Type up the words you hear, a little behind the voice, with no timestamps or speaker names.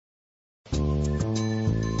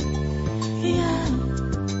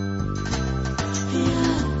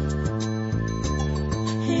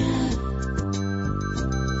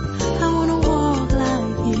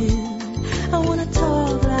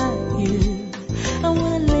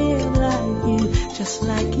just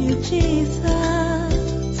like you, Jesus.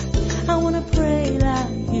 I wanna pray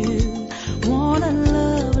like you, wanna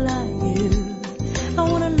love like you, I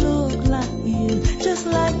wanna look like you, just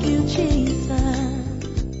like you,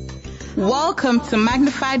 Jesus. Welcome to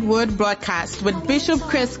Magnified Word Broadcast with Bishop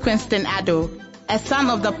Chris Quinston Addo, a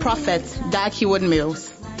son of the prophet Dag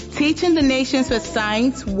Heward-Mills. Teaching the nations with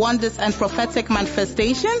signs, wonders, and prophetic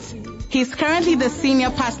manifestations, he's currently the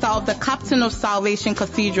senior pastor of the Captain of Salvation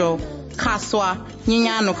Cathedral, Kaswa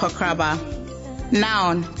Nyanyano Kokraba.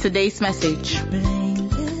 Now, today's message.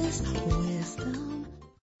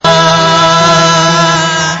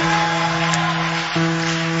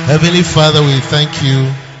 Heavenly Father, we thank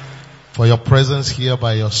you for your presence here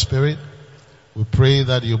by your Spirit. We pray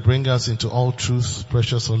that you bring us into all truth,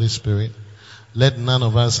 precious Holy Spirit. Let none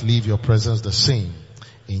of us leave your presence the same.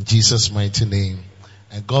 In Jesus' mighty name.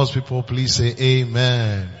 And God's people, please say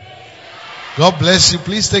amen. God bless you.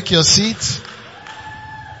 Please take your seat.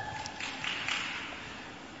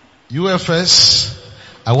 UFS,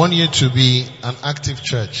 I want you to be an active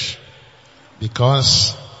church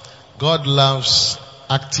because God loves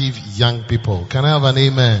active young people. Can I have an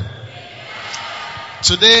amen?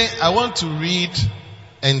 Today, I want to read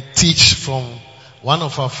and teach from one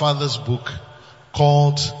of our father's book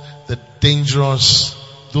called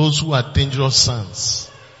Those Who Are Dangerous Sons.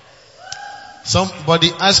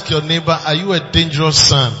 Somebody ask your neighbor, are you a dangerous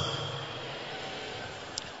son?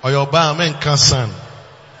 Or your barman son?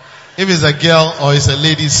 If it's a girl or it's a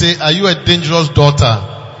lady, say, are you a dangerous daughter?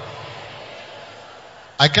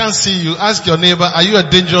 I can't see you. Ask your neighbor, are you a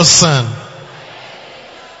dangerous son?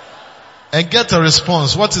 And get a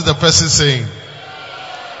response. What is the person saying?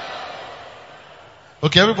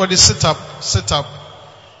 Okay, everybody sit up.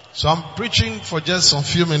 So I'm preaching for just some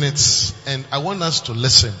few minutes and I want us to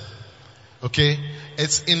listen. Okay?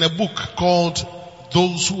 It's in a book called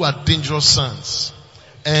Those Who Are Dangerous Sons.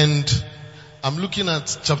 And I'm looking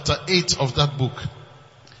at chapter 8 of that book.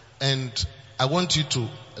 And I want you to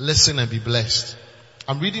listen and be blessed.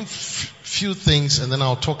 I'm reading few things and then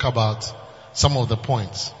I'll talk about some of the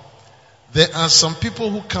points. There are some people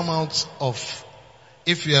who come out of,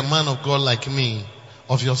 if you're a man of God like me,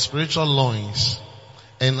 of your spiritual loins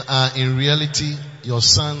and are in reality your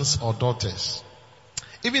sons or daughters.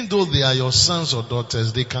 Even though they are your sons or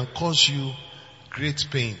daughters, they can cause you great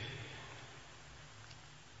pain.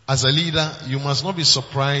 As a leader, you must not be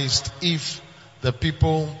surprised if the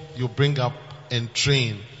people you bring up and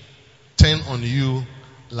train turn on you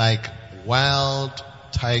like wild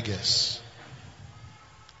tigers.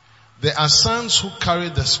 There are sons who carry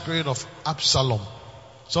the spirit of Absalom.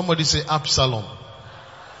 Somebody say Absalom.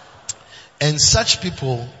 And such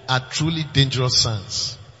people are truly dangerous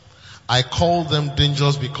sons. I call them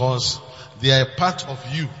dangerous because they are a part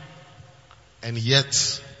of you and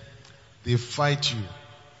yet they fight you.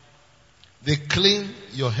 They claim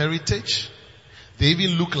your heritage. They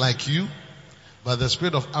even look like you, but the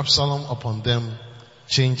spirit of Absalom upon them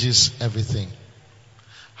changes everything.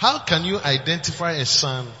 How can you identify a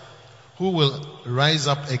son who will rise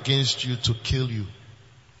up against you to kill you?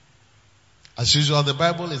 As usual, the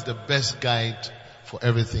Bible is the best guide for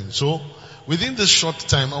everything. So, within this short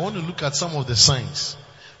time, I want to look at some of the signs.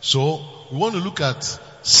 So, we want to look at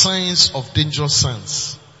signs of dangerous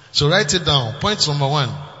sons. So, write it down. Point number 1.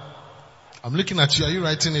 I'm looking at you. Are you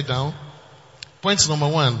writing it down? Point number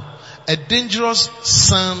 1. A dangerous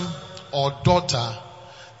son or daughter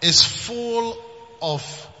is full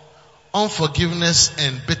of unforgiveness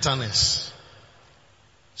and bitterness.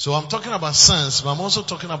 So I'm talking about sons, but I'm also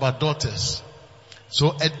talking about daughters.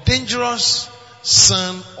 So a dangerous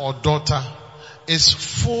son or daughter is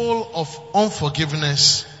full of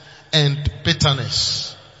unforgiveness and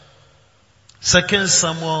bitterness. 2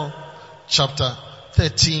 Samuel chapter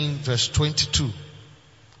 13 verse 22.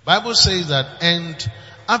 Bible says that, and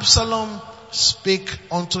Absalom spake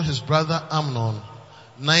unto his brother Amnon,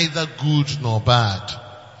 neither good nor bad.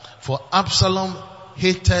 For Absalom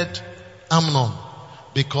hated Amnon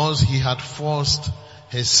because he had forced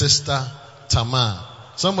his sister Tamar.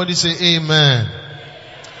 Somebody say amen.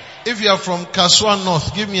 If you are from Kaswa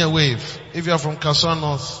North, give me a wave. If you are from Kaswa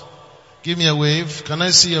North, give me a wave. Can I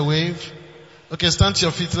see a wave? Okay, stand to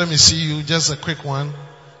your feet. Let me see you. Just a quick one.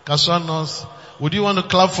 Kaswa North. Would you want to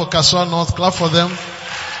clap for Kaswa North? Clap for them.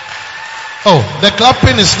 Oh, the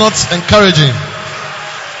clapping is not encouraging.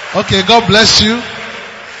 Okay, God bless you.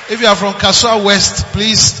 If you are from Kaswa West,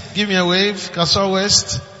 please give me a wave. Kaswa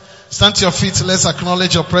West. Stand to your feet. Let's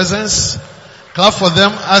acknowledge your presence. Clap for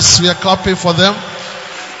them as we are clapping for them.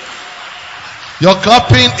 Your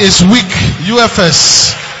clapping is weak.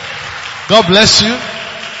 UFS. God bless you.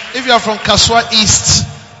 If you are from Kaswa East,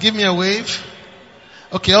 give me a wave.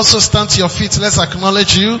 Okay, also stand to your feet. Let's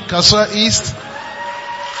acknowledge you. Kasua East.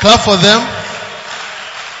 Clap for them.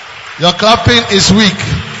 Your clapping is weak.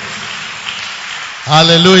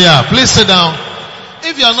 Hallelujah. Please sit down.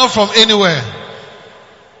 If you are not from anywhere,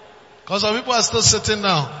 because some people are still sitting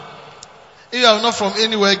down. If you are not from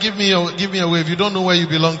anywhere, give me a wave. You don't know where you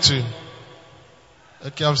belong to.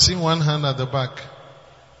 Okay, I've seen one hand at the back.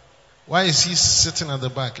 Why is he sitting at the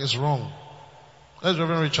back? It's wrong. Where's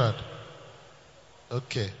Reverend Richard?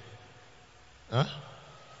 Okay. Huh?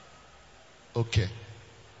 Okay.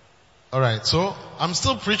 Alright, so I'm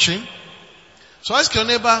still preaching. So ask your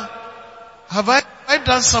neighbor, have I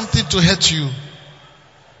done something to hurt you?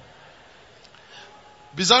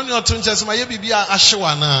 You are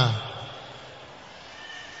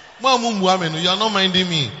not minding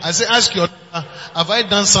me. I say ask your neighbor, have I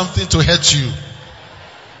done something to hurt you?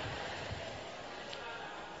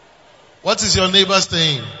 What is your neighbor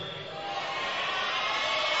saying?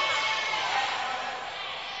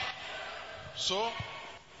 So,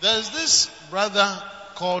 there's this brother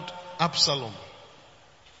called Absalom.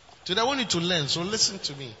 Today I want you to learn, so listen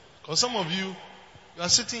to me. Because some of you are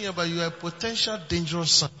sitting here but you are a potential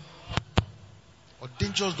dangerous son or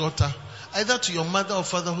dangerous daughter, either to your mother or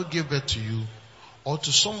father who gave birth to you, or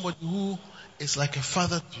to somebody who is like a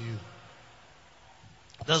father to you.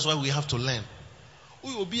 That's why we have to learn.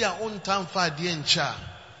 We will be our own time for and cha.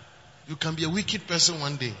 You can be a wicked person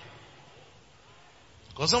one day.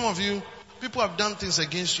 Because some of you, people have done things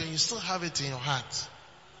against you and you still have it in your heart.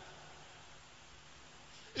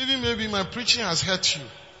 Even maybe my preaching has hurt you.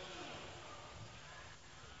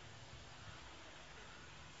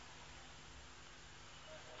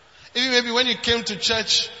 Even maybe when you came to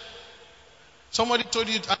church, somebody told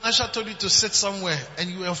you, an usher told you to sit somewhere and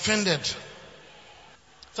you were offended.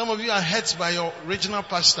 Some of you are hurt by your regional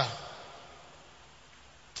pastor.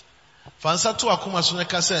 Fansa to akuma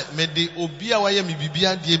suneka se mede obi a waye mi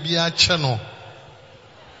bibia de bia che no.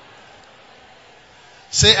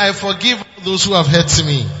 Say, I forgive those who have hurt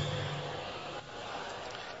me.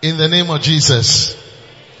 In the name of Jesus.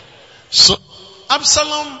 So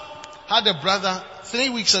Absalom had a brother. 3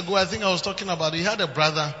 weeks ago, I think I was talking about it. He had a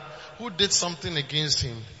brother who did something against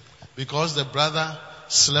him because the brother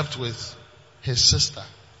slept with his sister.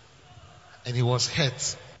 And he was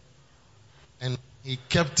hurt. And he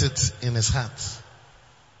kept it in his heart.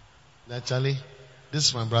 Naturally, this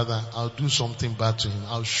is my brother. I'll do something bad to him.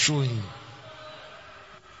 I'll show him.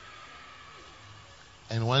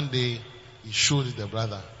 And one day, he showed the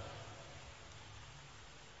brother.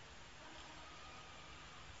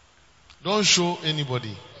 Don't show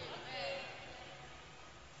anybody.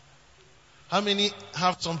 How many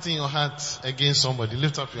have something in your heart against somebody?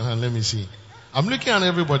 Lift up your hand. Let me see. I'm looking at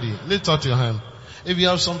everybody. Lift up your hand. If you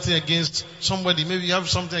have something against somebody, maybe you have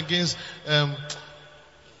something against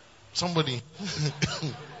somebody.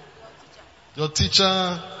 Your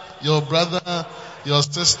teacher, your brother, your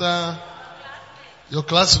sister, your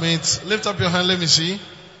classmates. Lift up your hand. Let me see.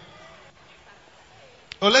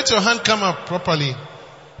 Or let your hand come up properly.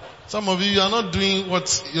 Some of you are not doing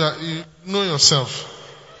what you know yourself.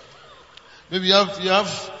 Maybe you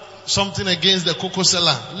have something against the cocoa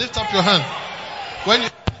seller. Lift up your hand. When you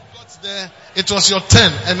got there, it was your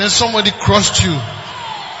turn, and then somebody crushed you.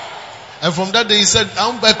 And from that day he said, I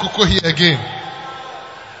won't buy cocoa here again.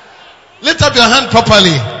 Lift up your hand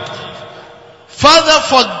properly. Father,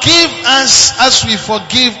 forgive us as we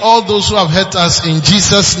forgive all those who have hurt us in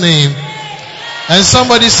Jesus' name. And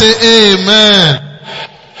somebody say amen.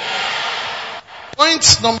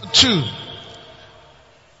 Point number 2.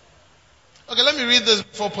 Okay, let me read this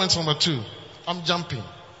before point number 2. I'm jumping.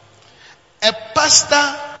 A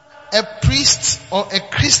pastor, a priest, or a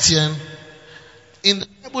Christian in the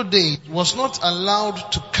Bible days was not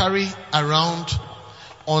allowed to carry around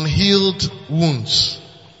unhealed wounds.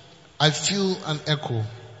 I feel an echo.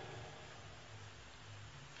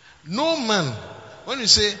 No man, when you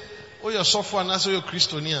say, oh, you're software and also you're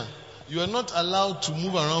Christiania, you are not allowed to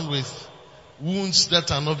move around with wounds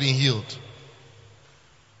that are not being healed.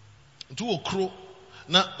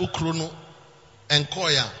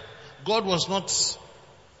 God was not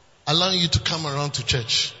allowing you to come around to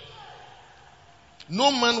church.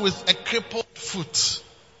 No man with a crippled foot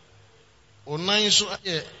or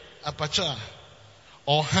apacha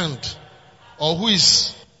or hand, or who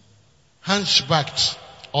is hunchbacked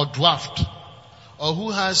or dwarfed, or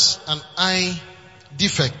who has an eye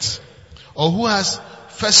defect, or who has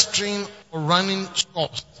festering or running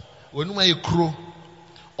spots,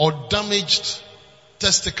 or damaged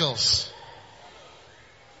testicles.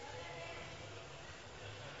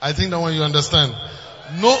 I think that one you understand.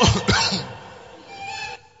 No,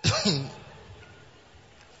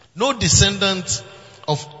 descendant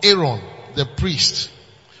of Aaron, the priest,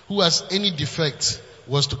 who has any defect,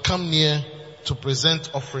 was to come near to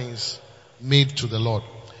present offerings made to the Lord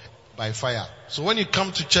by fire. So when you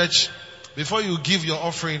come to church, before you give your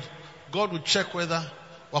offering, God will check whether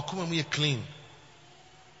wakuma mu clean.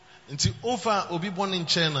 Until over obi born in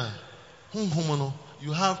China,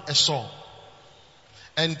 you have a soul.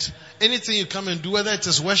 And anything you come and do, whether it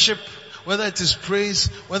is worship, whether it is praise,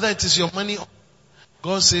 whether it is your money,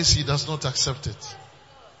 God says He does not accept it.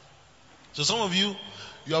 So some of you,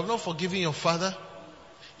 you have not forgiven your father,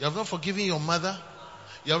 you have not forgiven your mother,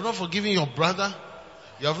 you have not forgiven your brother,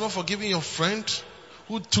 you have not forgiven your friend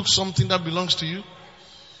who took something that belongs to you.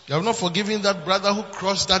 You have not forgiven that brother who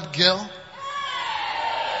crossed that girl.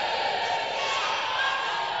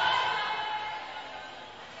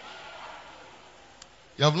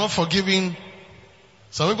 You have not forgiven.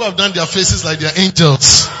 Some people have done their faces like they are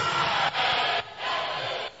angels.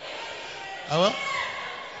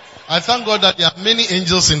 I thank God that there are many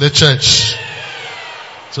angels in the church.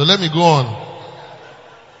 So let me go on.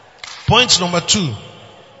 Point number 2.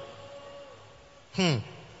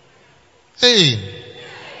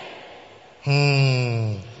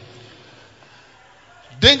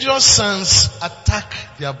 Dangerous sons attack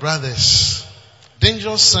their brothers.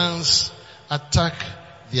 Dangerous sons attack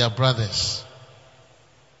their brothers.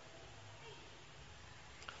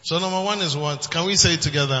 So number 1 is what? Can we say it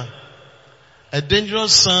together? A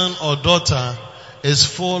dangerous son or daughter is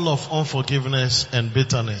full of unforgiveness and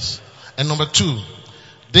bitterness. And number 2,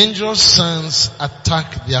 dangerous sons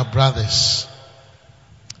attack their brothers.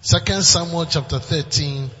 2 Samuel chapter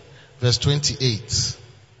 13 verse 28.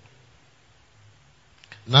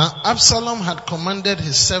 Now Absalom had commanded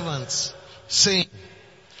his servants, saying,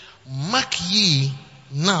 mark ye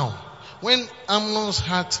now, when Amnon's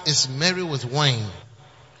heart is merry with wine,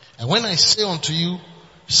 and when I say unto you,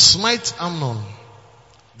 smite Amnon,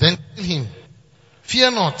 then kill him.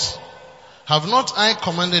 Fear not. Have not I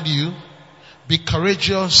commanded you? Be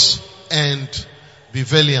courageous and be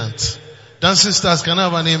valiant. Dan sisters, can I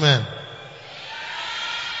have an amen?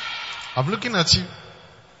 I'm looking at you.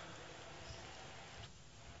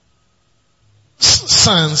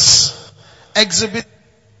 Sons exhibit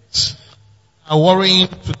a worrying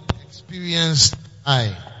to the experienced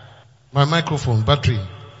eye. My microphone, battery.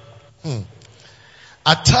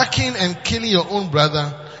 Attacking and killing your own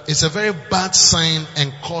brother is a very bad sign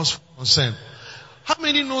and cause for concern. How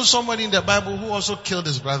many know somebody in the Bible who also killed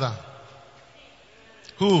his brother?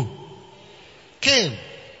 Who? Cain.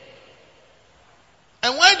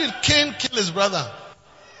 And why did Cain kill his brother?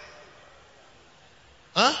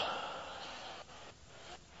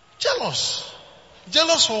 Jealous.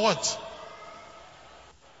 Jealous for what?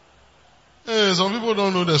 Some people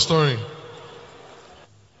don't know the story.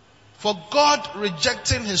 For God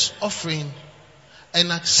rejecting his offering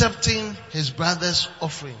and accepting his brother's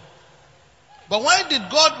offering. But why did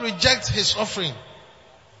God reject his offering?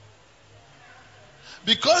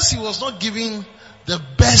 Because he was not giving the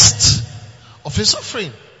best of his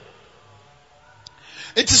offering.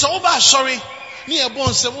 It is over, sorry. Ni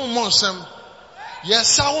ebon sem monsem.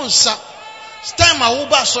 Yes, I won't sa. Time I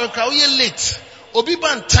over, sorry, we late. Obi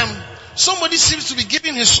ban time. Somebody seems to be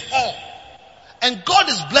giving his all. And God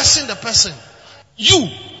is blessing the person. You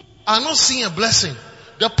are not seeing a blessing.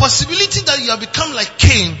 The possibility that you have become like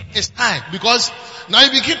Cain is high, because now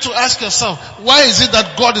you begin to ask yourself, why is it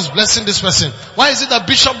that God is blessing this person? Why is it that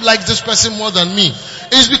Bishop likes this person more than me?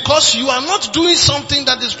 It's because you are not doing something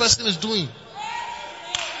that this person is doing.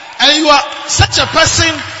 And you are such a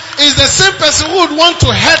person is the same person who would want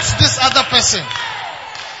to hurt this other person.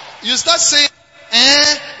 You start saying,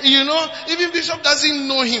 even Bishop doesn't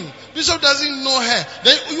know him. Bishop doesn't know her.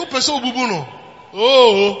 Then you person bubuno.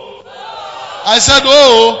 Oh. I said,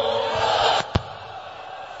 oh.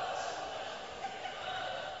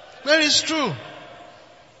 Very true.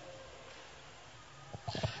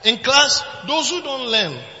 In class, those who don't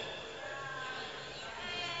learn,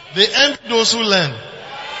 they envy those who learn.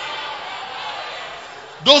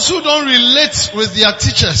 Those who don't relate with their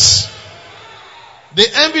teachers, they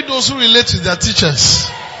envy those who relate with their teachers.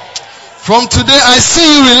 From today, I see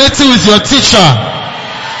you relating with your teacher.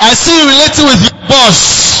 I see you relating with your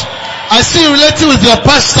boss. I see you relating with your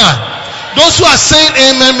pastor. Those who are saying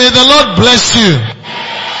amen, may the Lord bless you.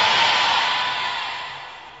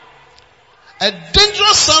 A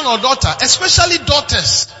dangerous son or daughter, especially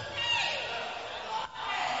daughters.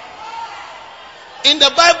 In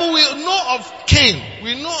the Bible, we know of Cain,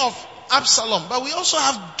 we know of Absalom, but we also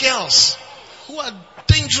have girls who are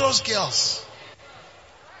dangerous girls.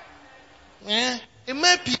 It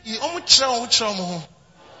may be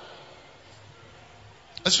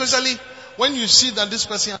Especially when you see that this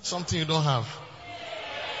person has something you don't have.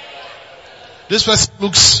 This person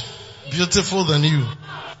looks beautiful than you.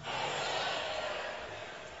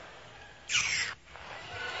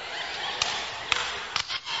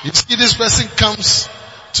 You see this person comes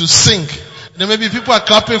to sing. Then maybe people are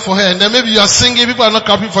clapping for her. And then maybe you are singing, people are not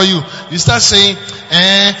clapping for you. You start saying,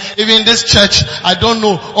 even in this church, I don't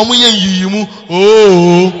know.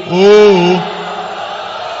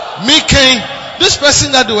 This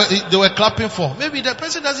person that they were clapping for, maybe the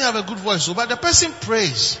person doesn't have a good voice, but the person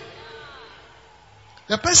prays.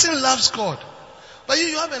 The person loves God. But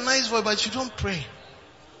you have a nice voice, but you don't pray.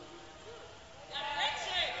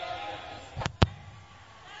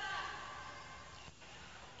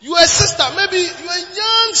 You are a sister, maybe you are a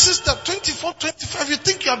young sister, 24, 25, you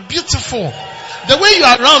think you are beautiful. The way you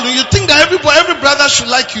are around, you think that every brother should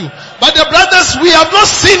like you. But the brothers, we have not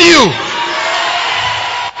seen you.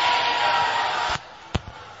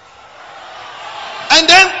 And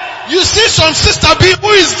then you see some sister B who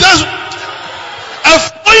is just a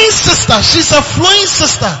flowing sister. She's a flowing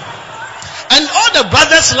sister. And all the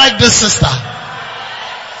brothers like this sister.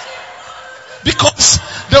 Because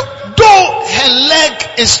though her leg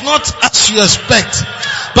is not as you expect,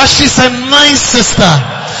 but she's a nice sister.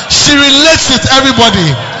 She relates with everybody.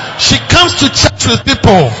 She comes to church with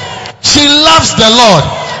people. She loves the Lord.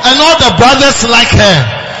 And all the brothers like her.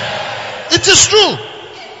 It is true.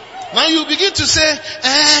 Now you begin to say,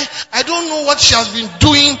 I don't know what she has been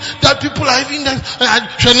doing, that people are even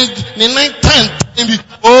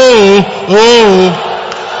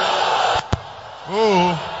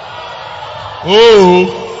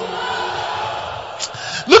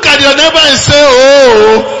Look at your neighbor and say,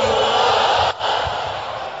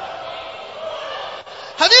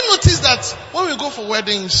 Have you noticed that when we go for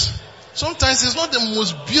weddings, sometimes it's not the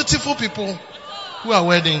most beautiful people who are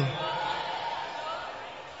wedding.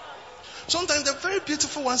 Sometimes the very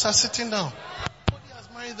beautiful ones are sitting down. Nobody has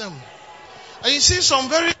married them. And you see some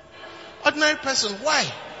very ordinary person. Why?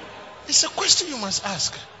 It's a question you must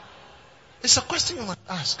ask. It's a question you must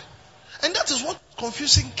ask. And that is what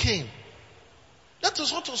confusing Cain. That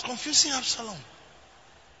is what was confusing Absalom.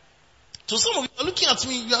 So some of you are looking at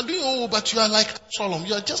me, you are doing but you are like Absalom.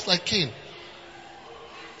 You are just like Cain.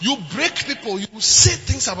 You break people, you say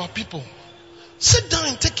things about people. Sit down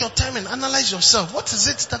and take your time and analyze yourself. What is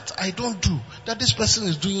it that I don't do that this person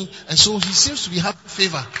is doing, and so he seems to be having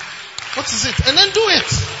favor? What is it? And then do it.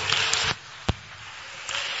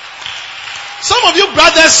 Some of you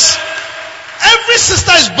brothers, every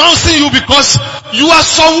sister is bouncing you because you are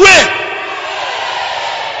somewhere.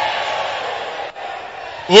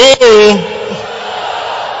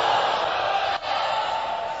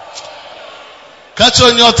 Catch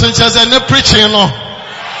on your teachers and they're preaching, no?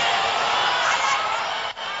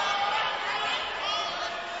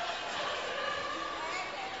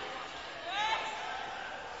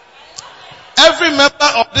 Every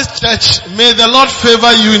member of this church, may the Lord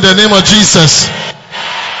favor you in the name of Jesus.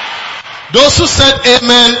 Those who said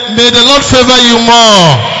amen, may the Lord favor you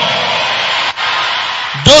more.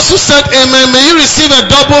 Those who said amen, may you receive a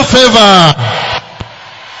double favor.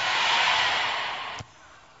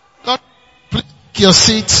 God, please take your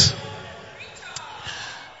seat.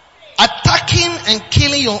 Attacking and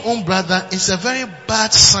killing your own brother is a very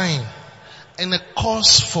bad sign and a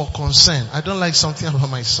cause for concern. I don't like something about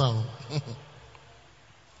my son.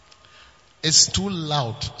 It's too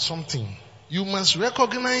loud, something. You must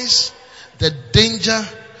recognize the danger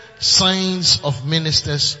signs of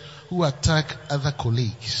ministers who attack other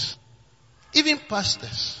colleagues. Even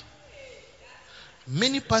pastors.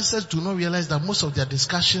 Many pastors do not realize that most of their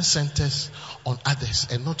discussion centers on others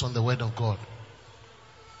and not on the word of God.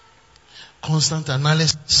 Constant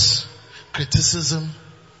analysis, criticism,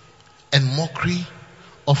 and mockery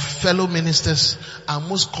of fellow ministers are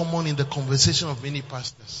most common in the conversation of many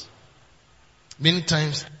pastors. Many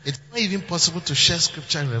times, it's not even possible to share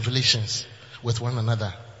scripture and revelations with one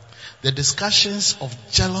another. The discussions of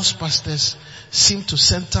jealous pastors seem to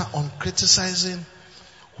center on criticizing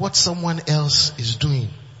what someone else is doing.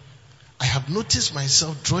 I have noticed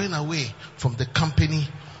myself drawing away from the company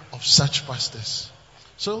of such pastors.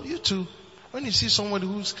 So you too, when you see somebody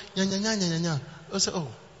who's you say,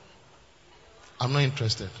 I'm not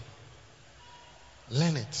interested.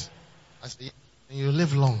 Learn it. I say, and you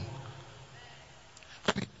live long.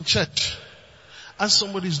 In church, as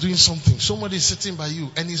somebody is doing something, somebody is sitting by you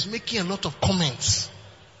and is making a lot of comments.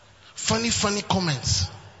 Funny comments.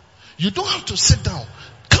 You don't have to sit down.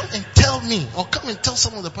 Come and tell me, or come and tell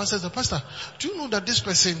some of the pastors, the pastor, do you know that this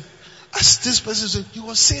person, As this person said, you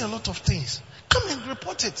will say a lot of things. Come and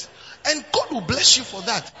report it. And God will bless you for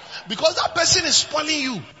that. Because that person is spoiling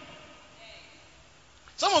you.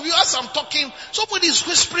 Some of you, as I'm talking, somebody is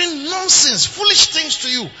whispering nonsense, foolish things to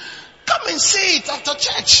you. Come and say it after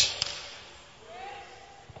church.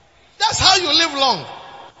 That's how you live long.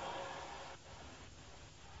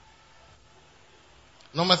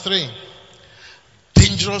 Number 3.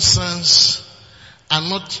 Dangerous sons are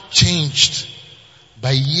not changed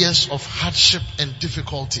by years of hardship and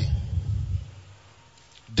difficulty.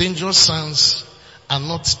 Dangerous sons are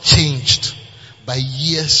not changed by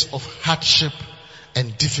years of hardship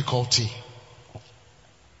and difficulty.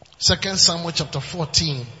 2 Samuel chapter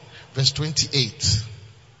 14 verse 28.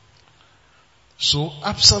 So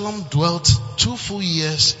Absalom dwelt 2 full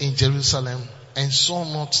years in Jerusalem and saw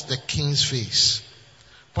not the king's face.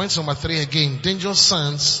 Point number 3 again. Dangerous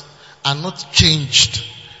sons are not changed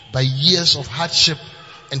by years of hardship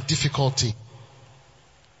and difficulty.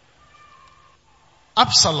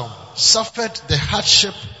 Absalom suffered the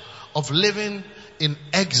hardship of living in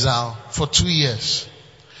exile for 2 years.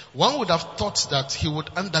 One would have thought that he would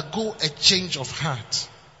undergo a change of heart.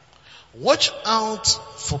 Watch out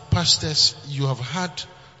for pastors you have had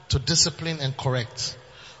to discipline and correct.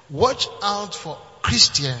 Watch out for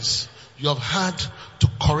Christians you have had to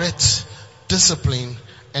correct, discipline,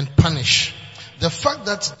 and punish. The fact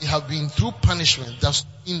that they have been through punishment does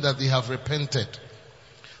not mean that they have repented.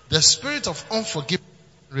 The spirit of unforgiveness,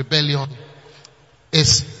 rebellion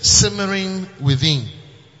is simmering within.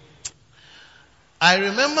 I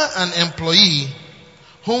remember an employee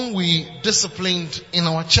whom we disciplined in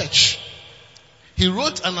our church. He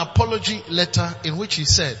wrote an apology letter in which he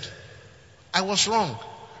said, I was wrong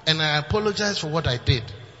and I apologize for what I did.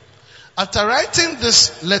 After writing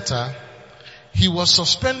this letter, he was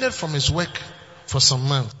suspended from his work for some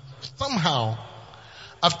months. Somehow,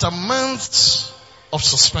 after months of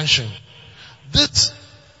suspension, this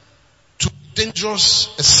too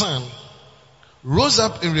dangerous a son rose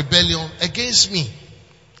up in rebellion against me.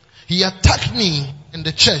 He attacked me in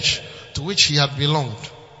the church to which he had belonged.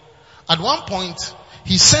 At one point,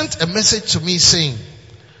 he sent a message to me saying,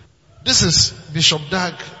 this is Bishop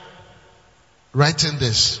Dag writing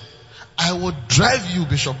this. I will drive you,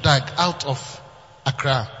 Bishop Dag, out of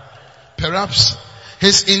Accra. Perhaps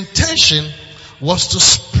his intention was to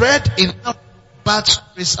spread enough bad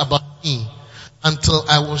stories about me until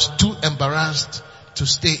I was too embarrassed to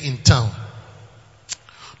stay in town.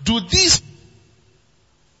 Do these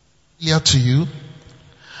clear to you?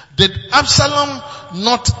 Did Absalom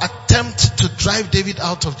not attempt to drive David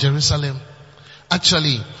out of Jerusalem?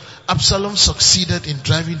 Actually, Absalom succeeded in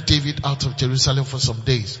driving David out of Jerusalem for some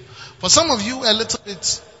days. For some of you, a little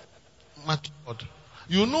bit matured.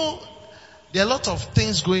 You know, there are a lot of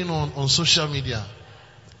things going on social media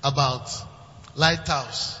about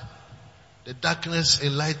Lighthouse, the darkness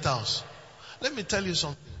in Lighthouse. Let me tell you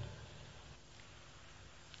something.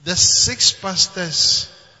 The 6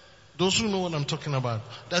 pastors, those who know what I'm talking about,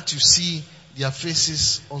 that you see their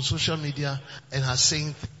faces on social media and are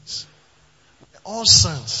saying things. All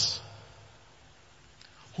sons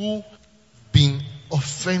who been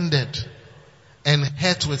offended and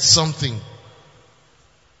hurt with something.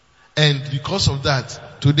 And because of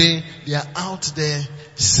that, today they are out there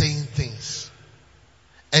saying things.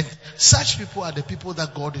 And such people are the people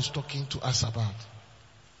that God is talking to us about.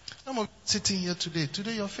 Some of you sitting here today.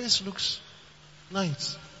 Today your face looks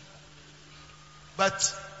nice.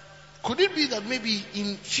 But could it be that maybe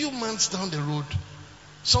in few months down the road,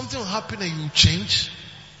 something will happen and you change?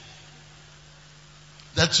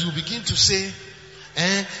 That you begin to say,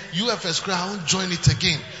 UFS crowd, join it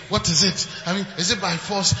again. What is it? I mean, is it by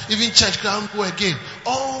force? Even church crowd, go again.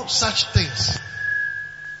 All such things.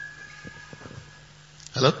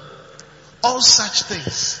 Hello? All such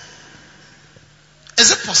things.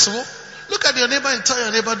 Is it possible? Look at your neighbor and tell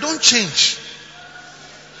your neighbor, don't change.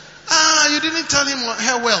 You didn't tell him or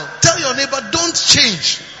her well. Tell your neighbor, don't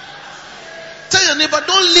change. Tell your neighbor,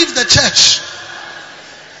 don't leave the church.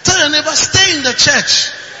 Tell your neighbor, stay in the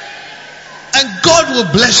church. And God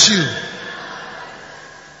will bless you.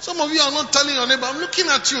 Some of you are not telling your neighbor, I'm looking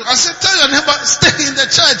at you. I said, tell your neighbor, stay in the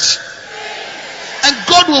church. And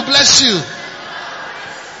God will bless you.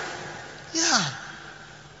 Yeah.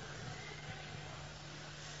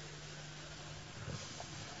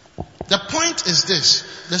 The point is this.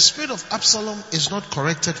 The spirit of Absalom is not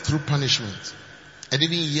corrected through punishment and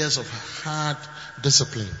even years of hard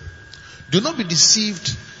discipline. Do not be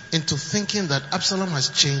deceived into thinking that Absalom has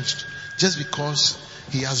changed just because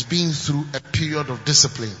he has been through a period of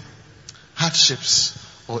discipline, hardships,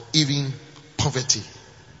 or even poverty.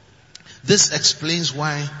 This explains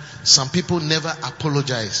why some people never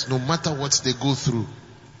apologize, no matter what they go through.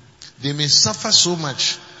 They may suffer so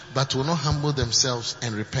much, but will not humble themselves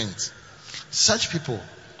and repent. Such people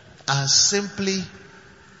are simply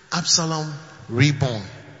Absalom reborn.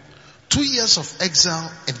 2 years of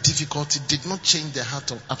exile and difficulty did not change the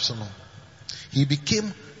heart of Absalom. He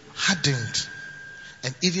became hardened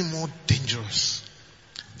and even more dangerous.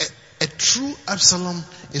 A true Absalom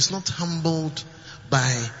is not humbled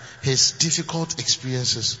by his difficult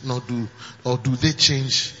experiences, nor do they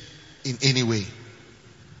change in any way.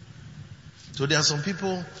 So there are some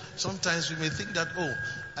people, sometimes we may think that,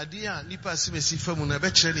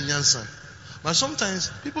 but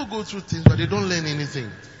sometimes people go through things but they don't learn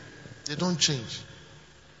anything. They don't change.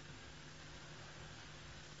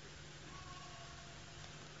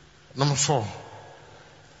 Number 4.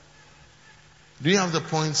 Do you have the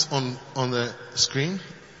points on the screen?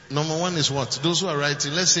 Number 1 is what? Those who are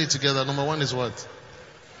writing, let's say it together. Number 1 is what?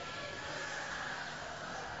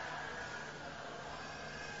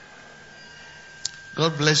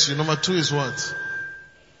 God bless you. Number 2 is what?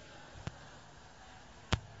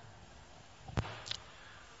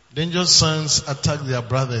 Dangerous sons attack their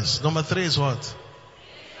brothers. Number 3 is what?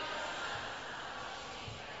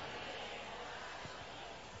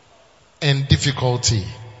 And difficulty.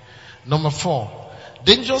 Number 4.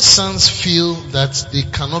 Dangerous sons feel that they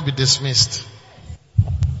cannot be dismissed.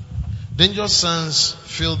 Dangerous sons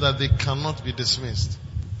feel that they cannot be dismissed.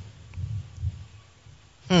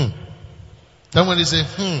 Then when they say,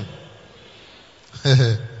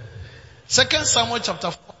 2 Samuel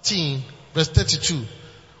chapter 14, verse 32.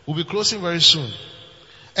 We'll be closing very soon.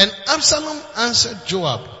 And Absalom answered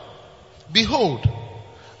Joab, Behold,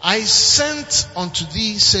 I sent unto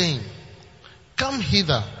thee saying, Come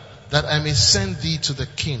hither, that I may send thee to the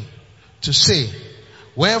king, to say,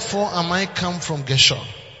 Wherefore am I come from Geshur?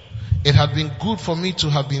 It had been good for me to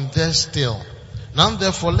have been there still. Now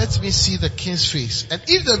therefore let me see the king's face, and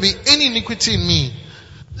if there be any iniquity in me,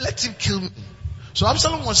 let him kill me. So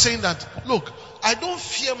Absalom was saying that, look, I don't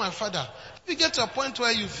fear my father. If you get to a point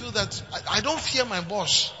where you feel that I don't fear my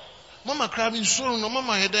boss. Mama cry me so no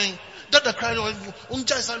mama heading. Dada cry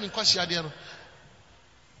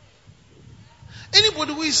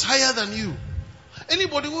anybody who is higher than you,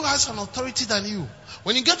 anybody who has an authority than you,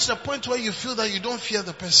 when you get to the point where you feel that you don't fear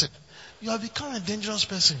the person, you have become a dangerous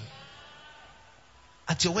person.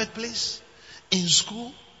 At your workplace, in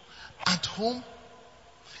school, at home,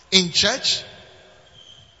 in church.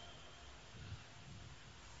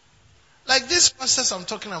 Like these pastors I'm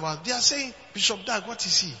talking about, they are saying, Bishop Dag, what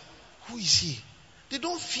is he? Who is he? They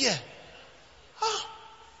don't fear.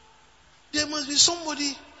 There must be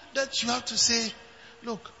somebody that you have to say,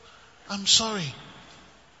 look, I'm sorry.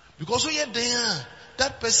 Because when you're there,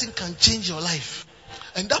 that person can change your life.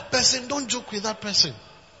 And that person, don't joke with that person.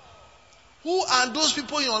 Who are those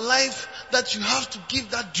people in your life that you have to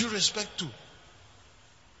give that due respect to?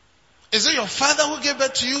 Is it your father who gave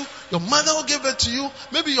birth to you? Your mother who gave birth to you?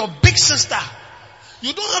 Maybe your big sister.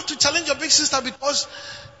 You don't have to challenge your big sister because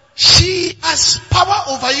she has power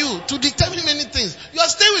over you to determine many things. You are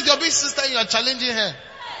staying with your big sister and you are challenging her.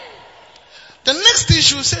 The next thing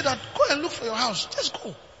she will say that, go and look for your house. Just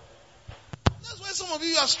go. That's why some of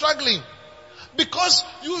you are struggling. Because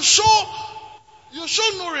you show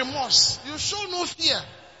no remorse. You show no fear.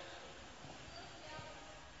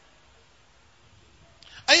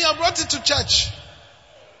 And you have brought it to church.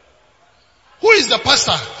 Who is the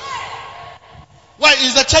pastor? Why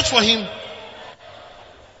is the church for him?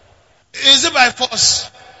 Is it by force?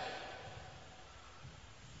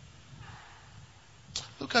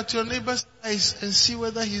 Look at your neighbor's eyes and see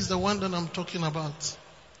whether he's the one that I'm talking about.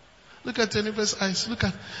 Look at your neighbor's eyes. Look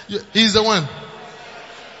at, he's the one.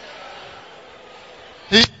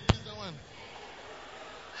 He's the one.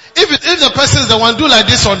 If the person is the one, do like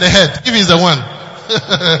this on the head. If he's the one.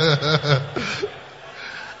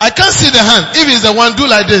 I can't see the hand. If he's the one, do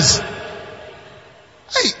like this.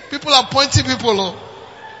 Hey, people are pointing people. Oh.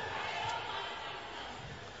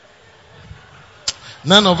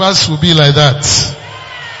 None of us will be like that.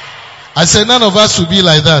 I said none of us will be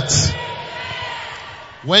like that.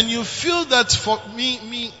 When you feel that for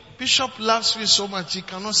me, Bishop loves me so much, he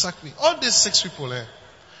cannot sack me. All these 6 people,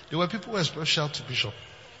 they were people who were special to Bishop.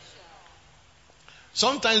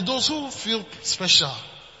 Sometimes those who feel special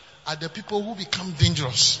are the people who become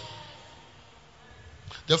dangerous.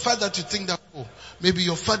 The fact that you think that, maybe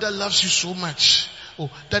your father loves you so much.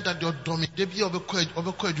 That your dummy.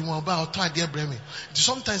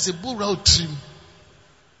 Sometimes a bull route team.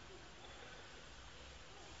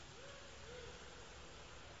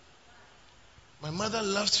 My mother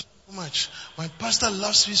loves you so much. My pastor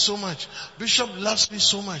loves me so much. Bishop loves me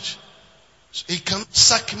so much. He can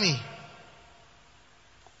sack me.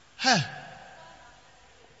 Huh?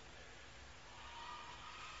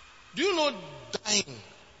 Do you know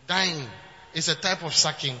dying is a type of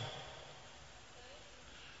sacking?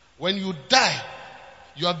 When you die,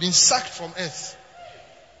 you have been sacked from earth.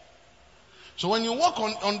 So when you walk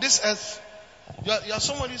on this earth, you are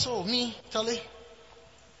somebody, so me, Charlie.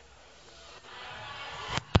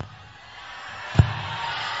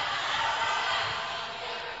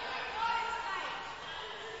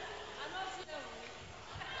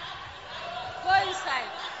 Go inside.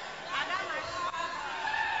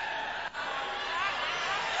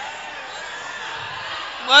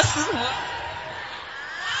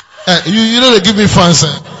 You know they give me fans.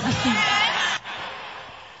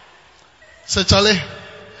 Say, Charlie,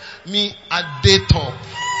 me at day top.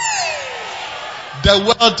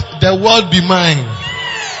 The world be mine.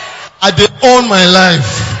 I they own my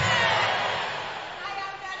life.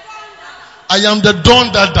 I am the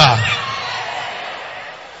Don Dada.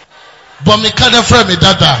 But me can't friend me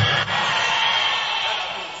Dada.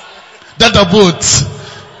 Dada Boat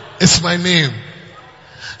is my name.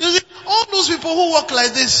 You see, all those people who walk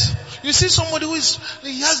like this, you see somebody he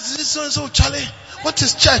has this so Charlie, what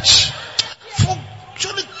is church?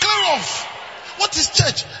 Charlie, clear off. What is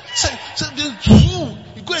church?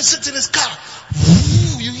 You go and sit in his car.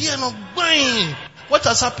 You hear no bang. What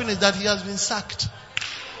has happened is that he has been sacked.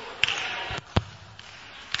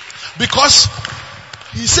 Because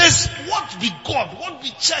he says, what be God? What be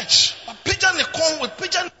church?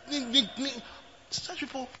 Such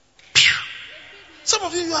people. Some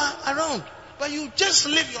of you are around, but you just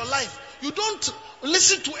live your life. You don't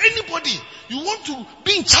listen to anybody. You want to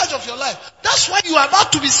be in charge of your life. That's why you are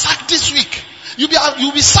about to be sacked this week. You'll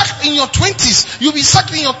be sacked in your 20s. You'll be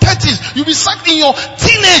sacked in your 30s. You'll be sacked in your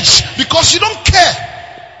teenage because you don't care.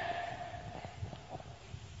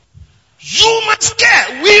 You must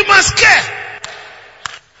care. We must care.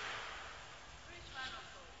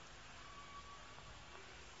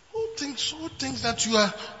 Who thinks that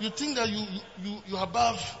you think that you're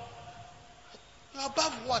above? You're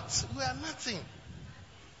above what? We are nothing.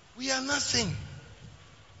 We are nothing.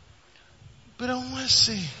 But I want to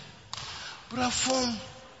say, brother form,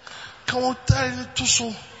 can we tell you to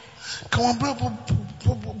so? Can we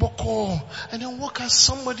and then walk as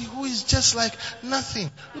somebody who is just like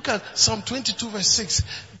nothing? Look at Psalm 22 verse 6.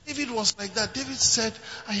 David was like that. David said,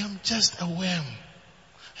 I am just a worm.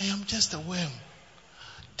 I am just a worm.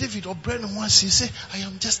 David or Brennan once he said, I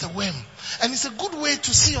am just a worm. And it's a good way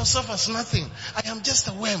to see yourself as nothing. I am just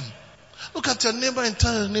a worm. Look at your neighbor and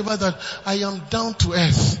tell your neighbor that I am down to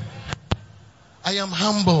earth. I am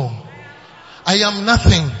humble. I am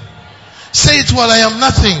nothing. Say it while I am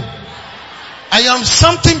nothing. I am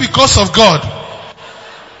something because of God.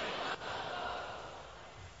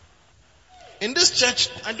 In this church,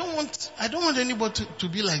 I don't want anybody to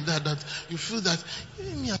be like that you feel that,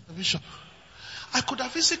 even me as a bishop, I could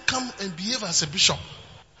have easily come and behave as a bishop.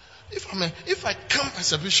 If I come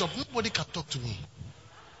as a bishop, nobody can talk to me.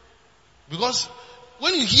 Because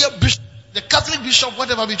when you hear bishop, the Catholic bishop,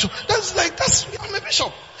 whatever bishop, I'm a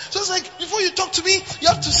bishop. So it's like, before you talk to me, you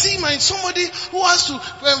have to see somebody who has to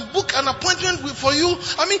book an appointment for you.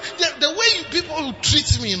 I mean, the way people will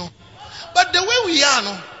treat me, But the way we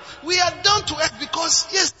are, we are down to earth because,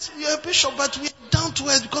 yes, we are a bishop, but we are down to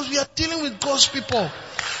earth because we are dealing with God's people.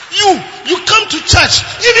 You come to church,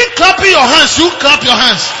 even clapping your hands, you clap your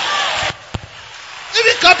hands.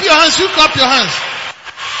 Even clap your hands, you clap your hands.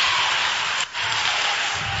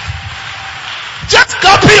 Just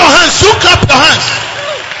clapping your hands, you clap your hands.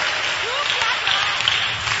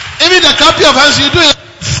 Even the clapping of hands, you do it.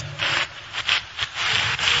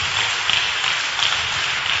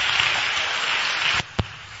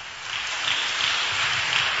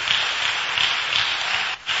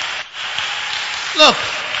 Look,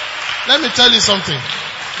 let me tell you something.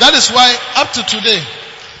 That is why up to today,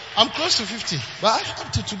 I'm close to 50, but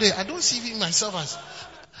up to today, I don't see myself as,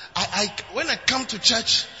 when I come to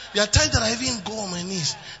church, there are times that I even go on my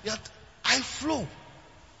knees. I flow.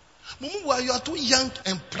 Mumu, you are too young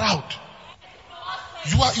and proud.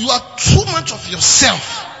 You are too much of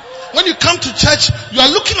yourself. When you come to church, you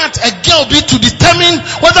are looking at a girl bit to determine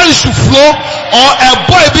whether you should flow, or a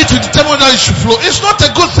boy bit to determine whether you should flow. It's not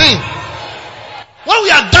a good thing. When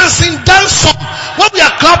we are dancing, dance some. When we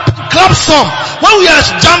are clapping, clap some. When we are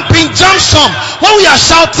jumping, jump some. When we are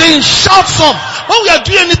shouting, shout some. When we are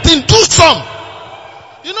doing anything, do some.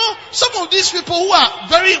 Some of these people who are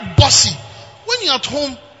very bossy, when you're at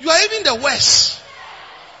home, you are even the worst.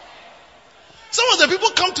 Some of the people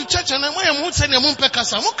come to church and when you say them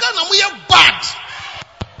pekasa, we are bad.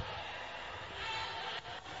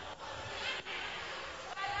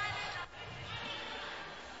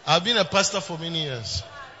 I've been a pastor for many years.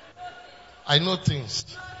 I know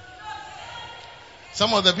things.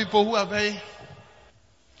 Some of the people who are very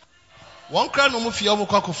one cry no more fear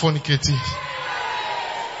fornicating.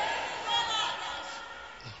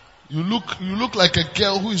 You look like a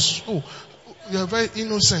girl who is you are very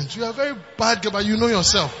innocent. You are a very bad girl, but you know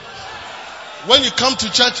yourself. When you come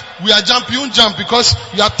to church, we are jumping, you jump because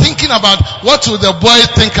you are thinking about what will the boy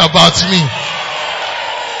think about me.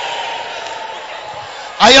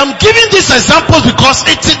 I am giving these examples because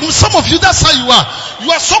some of you, that's how you are.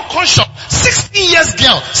 You are so conscious. 16 years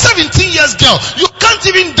girl, 17 years girl, you can't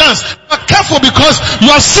even dance. But careful because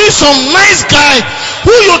you are seeing some nice guy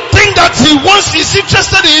who you think that is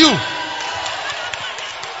interested in you.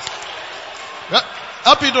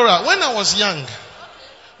 Apidora, when I was young,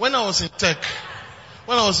 when I was in tech,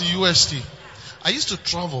 when I was in UST, I used to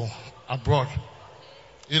travel abroad.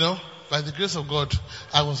 You know, by the grace of God,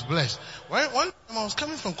 I was blessed. One time I was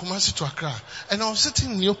coming from Kumasi to Accra, and I was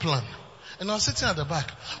sitting in New Plan, and I was sitting at the back.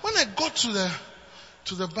 When I got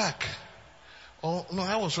to the back,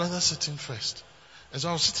 I was rather sitting first. And so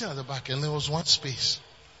I was sitting at the back, and there was one space.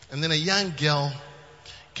 And then a young girl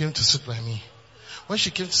came to sit by me. When she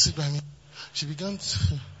came to sit by me, she began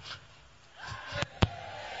to...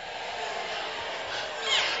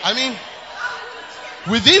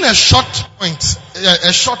 within a short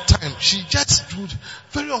time, she just grew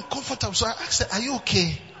very uncomfortable. So I asked her, "Are you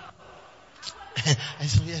okay?" I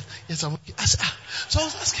said, yes, I'm okay. So I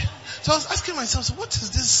was asking myself, so what is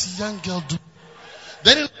this young girl do?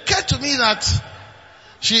 Then it occurred to me that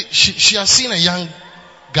she has seen a young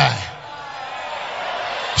guy.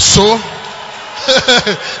 So,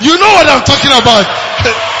 you know what I'm talking about.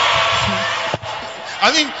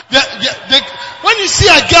 When you see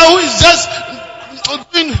a girl who is just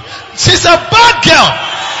she's a bad girl.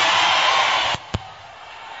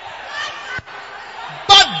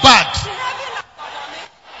 Bad.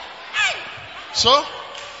 So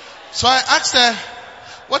I asked her,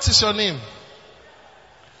 "What is your name?"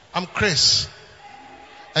 "I'm Chris."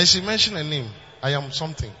 And she mentioned a name. "I am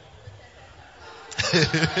something."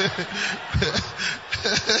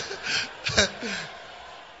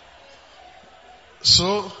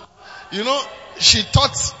 So, she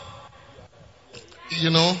thought,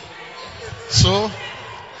 so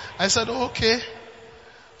I said, "Oh, okay.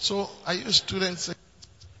 So are you a student?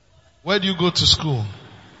 Where do you go to school?"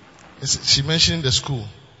 She mentioned the school.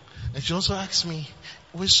 And she also asked me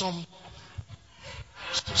with some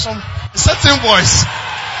certain voice.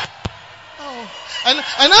 Oh. And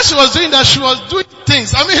as she was doing that, she was doing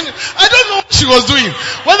things. I don't know what she was doing.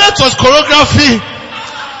 Whether it was choreography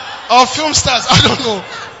or film stars, I don't know.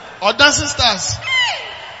 Or dancing stars.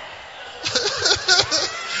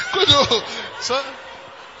 Good. So,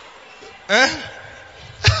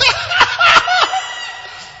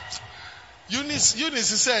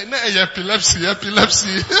 Eunice said, "No,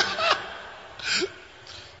 epilepsy."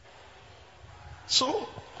 So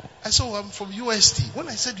I said, "I'm from UST." When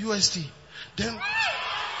I said UST, then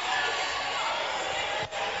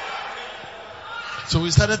so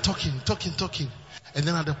we started talking. And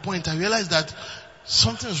then at the point I realized that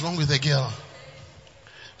something is wrong with the girl.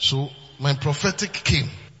 So my prophetic came.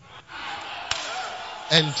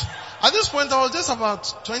 And at this point I was just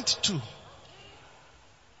about 22.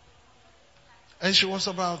 And she was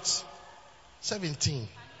about 17.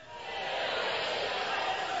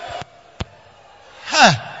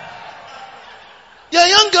 Yeah,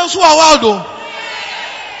 young girls who are wild though.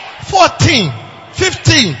 14,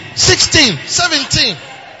 15, 16, 17.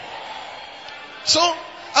 So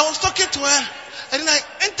I was talking to her and then I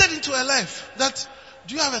entered into her life that,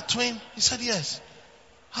 "Do you have a twin?" He said, "Yes."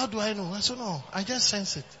 "How do I know?" I said, "No, I just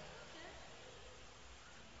sense it."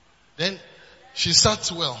 Then she sat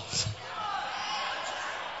well.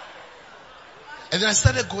 And then I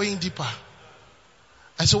started going deeper.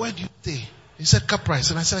 I said, "Where do you stay?" He said, "Caprice."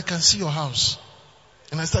 And I said, "I can see your house."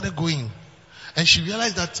 And I started going. And she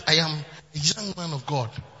realized that I am a young man of God.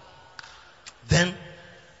 Then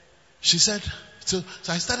she said, so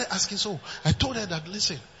I started asking, I told her that,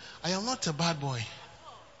 "Listen, I am not a bad boy.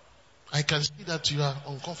 I can see that you are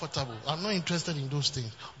uncomfortable. I'm not interested in those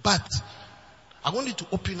things. But I want you to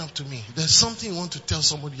open up to me. There's something you want to tell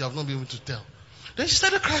somebody you have not been able to tell." Then she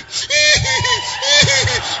started crying.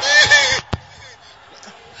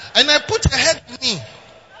 And I put her head on me.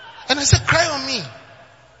 And I said, "Cry on me."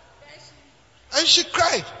 And she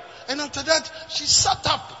cried. And after that, she sat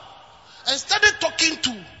up and started talking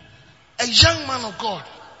to a young man of God.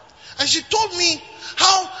 And she told me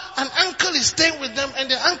how an uncle is staying with them and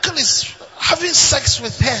the uncle is having sex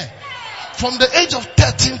with her from the age of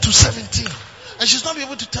 13 to 17. And she's not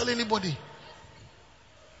able to tell anybody.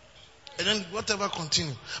 And then whatever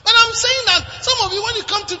continue. But I'm saying that some of you, when you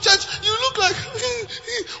come to church, you look like,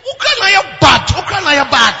 Ukraine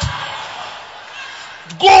bad.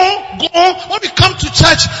 Go. When we come to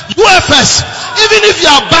church, do it first. Even if you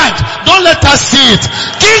are bad, don't let us see it.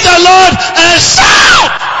 Give the Lord a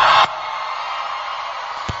shout.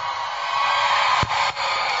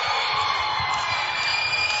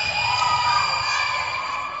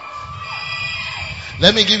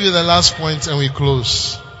 Let me give you the last point and we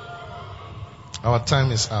close. Our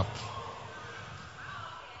time is up.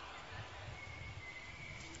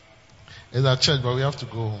 It's our church, but we have to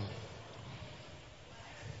go home.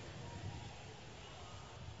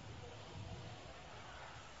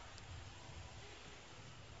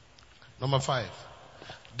 Number 5.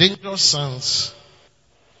 Dangerous sons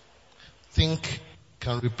think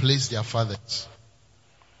can replace their fathers.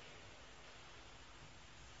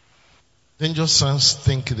 Dangerous sons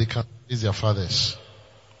think they can replace their fathers.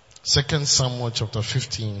 2 Samuel chapter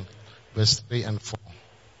 15 verse 3 and 4.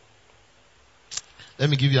 Let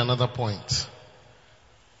me give you another point.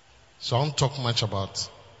 So I won't talk much about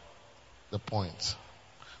the point.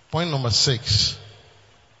 Point number 6.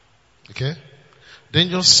 Okay?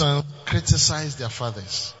 Dangerous sons criticize their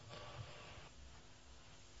fathers.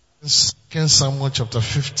 2 Samuel chapter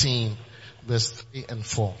 15 verse 3 and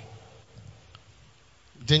 4.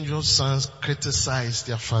 Dangerous sons criticize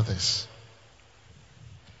their fathers.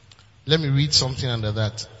 Let me read something under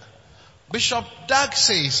that. Bishop Doug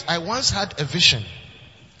says, I once had a vision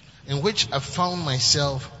in which I found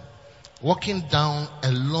myself walking down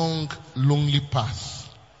a long, lonely path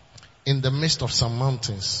in the midst of some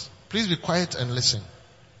mountains. Please be quiet and listen.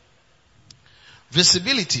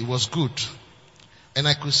 Visibility was good and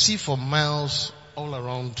I could see for miles all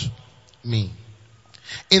around me.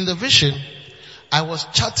 In the vision, I was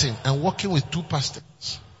chatting and walking with 2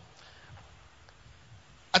 pastors.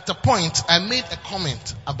 At a point, I made a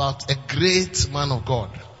comment about a great man of God.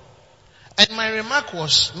 And my remark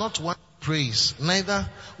was not one praise, neither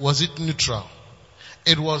was it neutral.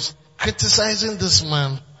 It was criticizing this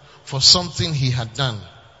man for something he had done.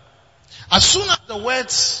 As soon as the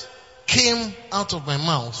words came out of my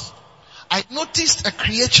mouth, I noticed a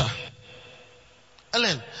creature,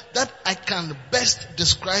 Ellen, that I can best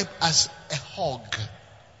describe as a hog,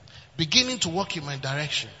 beginning to walk in my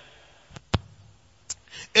direction.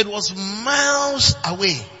 It was miles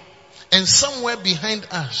away and somewhere behind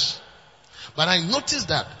us. But I noticed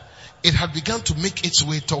that it had begun to make its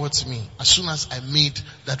way towards me as soon as I made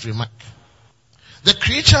that remark. The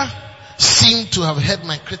creature seemed to have heard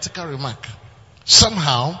my critical remark.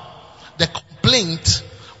 Somehow, the complaint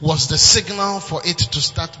was the signal for it to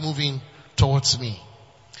start moving towards me.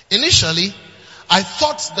 Initially, I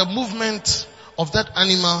thought the movement of that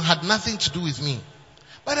animal had nothing to do with me.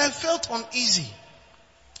 But I felt uneasy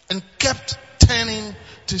and kept turning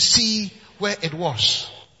to see where it was.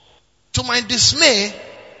 To my dismay,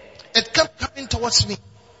 it kept coming towards me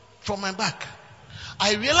from my back.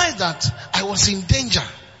 I realized that I was in danger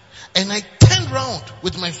and I turned round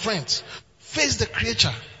with my friends, faced the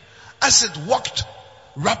creature as it walked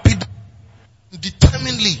rapidly,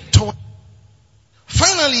 determinedly toward me.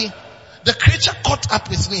 Finally, the creature caught up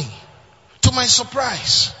with me. To my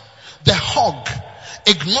surprise, the hog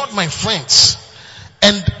ignored my friends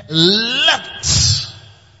and leapt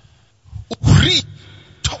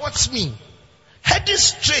towards me, heading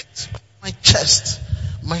straight to my chest,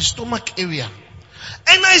 my stomach area.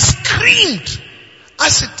 And I screamed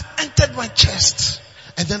as it entered my chest.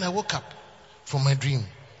 And then I woke up from my dream.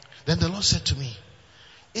 Then the Lord said to me,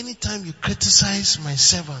 anytime you criticize my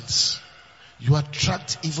servants, you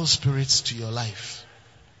attract evil spirits to your life.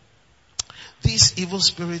 These evil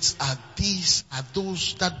spirits are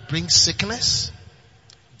those that bring sickness,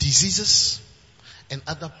 diseases, and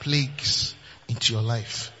other plagues into your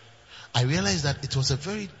life. I realized that it was a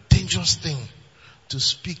very dangerous thing to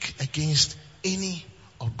speak against any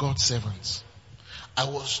of God's servants. I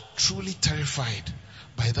was truly terrified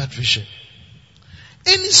by that vision.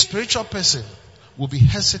 Any spiritual person will be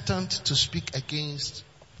hesitant to speak against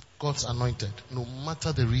God's anointed, no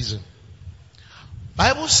matter the reason.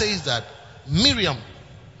 Bible says that Miriam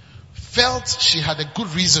felt she had a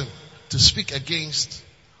good reason to speak against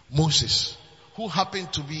Moses, who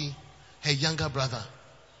happened to be her younger brother,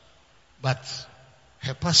 but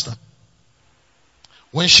her pastor.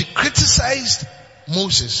 When she criticized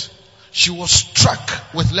Moses, she was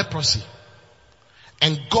struck with leprosy.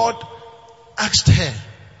 And God asked her,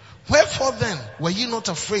 Wherefore then were ye not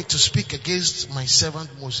afraid to speak against my servant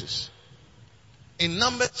Moses? In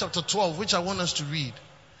Numbers chapter 12, which I want us to read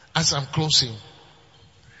as I'm closing.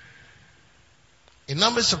 In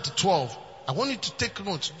Numbers chapter 12, I want you to take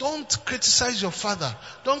notes. Don't criticize your father.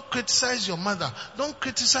 Don't criticize your mother. Don't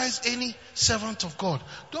criticize any servant of God.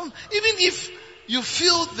 Even if you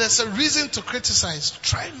feel there's a reason to criticize,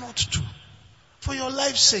 try not to. For your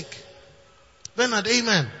life's sake. Bernard,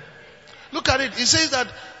 amen. Look at it. It says that,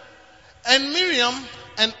 and Miriam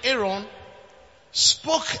and Aaron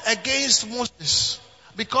spoke against Moses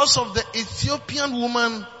because of the Ethiopian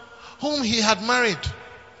woman whom he had married.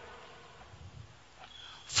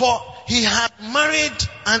 For he had married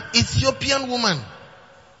an Ethiopian woman.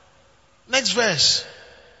 Next verse.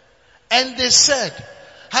 And they said,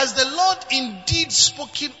 has the Lord indeed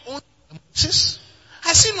spoken only by Moses?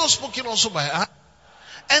 Has he not spoken also by us?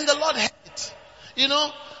 And the Lord heard it. You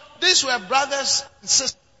know, these were brothers and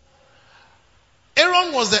sisters.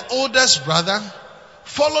 Aaron was the oldest brother,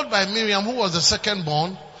 followed by Miriam, who was the second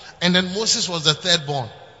born, and then Moses was the third born.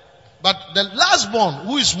 But the last born,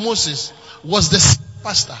 who is Moses, was the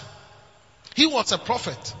pastor. He was a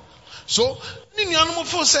prophet. So,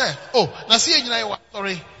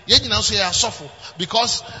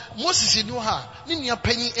 because Moses knew her.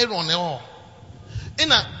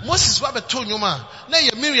 Moses was told you man. Na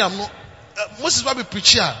Miriam no. Moses was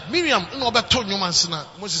preacher. Miriam no be told you man sina.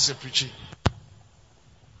 Moses is preaching.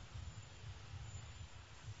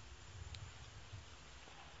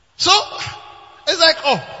 So it's like,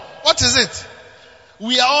 oh, what is it?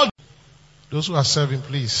 We are all those who are serving,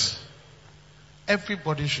 please.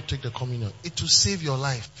 Everybody should take the communion. It will save your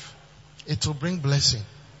life. It will bring blessing.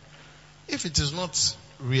 If it is not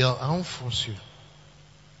real, I won't force you.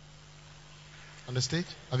 On the stage?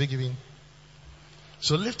 Are we giving?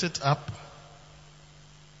 So lift it up.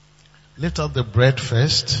 Lift up the bread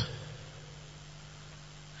first.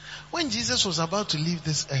 When Jesus was about to leave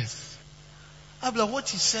this earth, what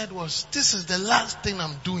he said was, this is the last thing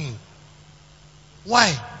I'm doing.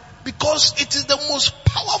 Why? Because it is the most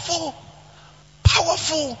powerful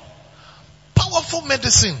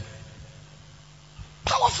medicine.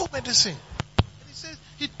 Powerful medicine. And he said,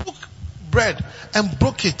 he took bread and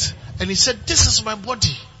broke it. And he said, this is my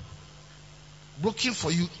body. Broken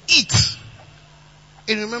for you. Eat.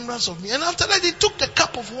 In remembrance of me. And after that, he took the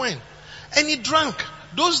cup of wine. And he drank.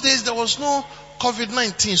 Those days, there was no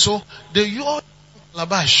COVID-19. So, you all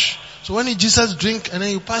labash. So when Jesus drink and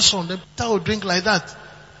then you pass on, the Peter will drink like that.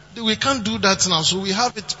 We can't do that now. So we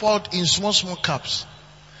have it poured in small cups.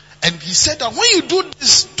 And he said that when you do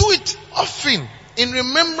this, do it often in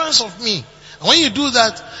remembrance of me. And when you do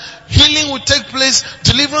that, healing will take place,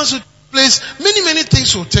 deliverance will take place, many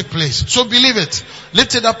things will take place. So believe it.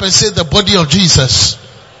 Lift it up and say the body of Jesus.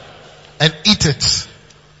 And eat it.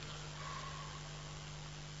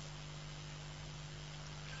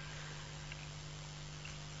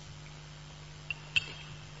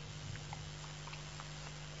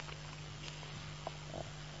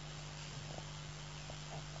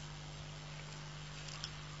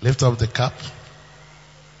 Lift up the cup.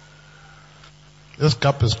 This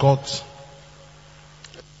cup is called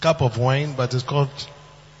cup of wine, but it's called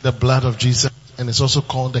the blood of Jesus, and it's also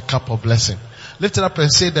called the cup of blessing. Lift it up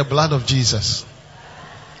and say the blood of Jesus.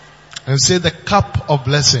 And say the cup of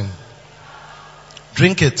blessing.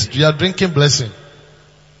 Drink it. You are drinking blessing.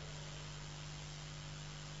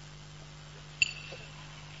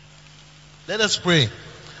 Let us pray.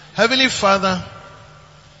 Heavenly Father,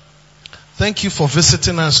 thank you for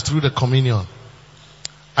visiting us through the communion.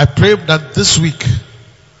 I pray that this week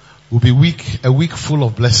will be a week full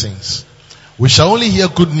of blessings. We shall only hear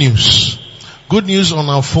good news. Good news on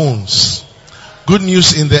our phones. Good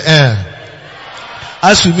news in the air.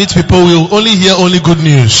 As we meet people, we will only hear good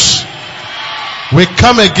news. We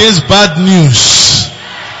come against bad news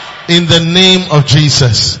in the name of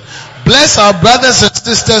Jesus. Bless our brothers and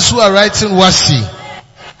sisters who are writing WASI.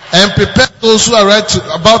 And prepare those who are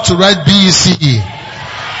about to write BECE.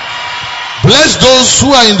 Bless those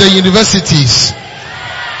who are in the universities.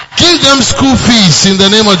 Give them school fees in the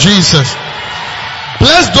name of Jesus.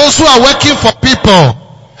 Bless those who are working for people.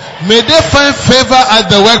 May they find favor at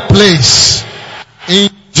the workplace. In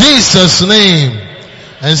Jesus' name.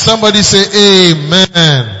 And somebody say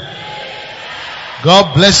amen.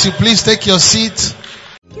 God bless you. Please take your seat.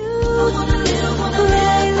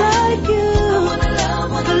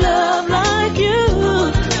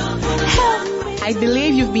 I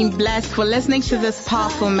believe you've been blessed for listening to this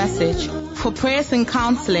powerful message. For prayers and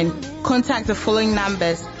counseling, contact the following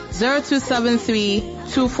numbers: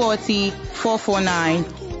 0273-240-449,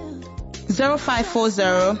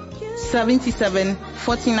 0540-77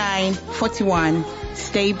 4941.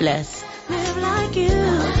 Stay blessed. Live like you.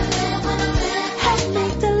 Help me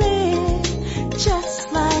to live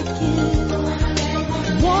just like you.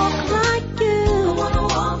 Walk like you.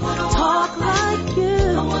 Talk like you.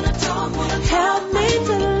 Help me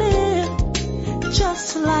to live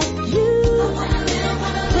just like you.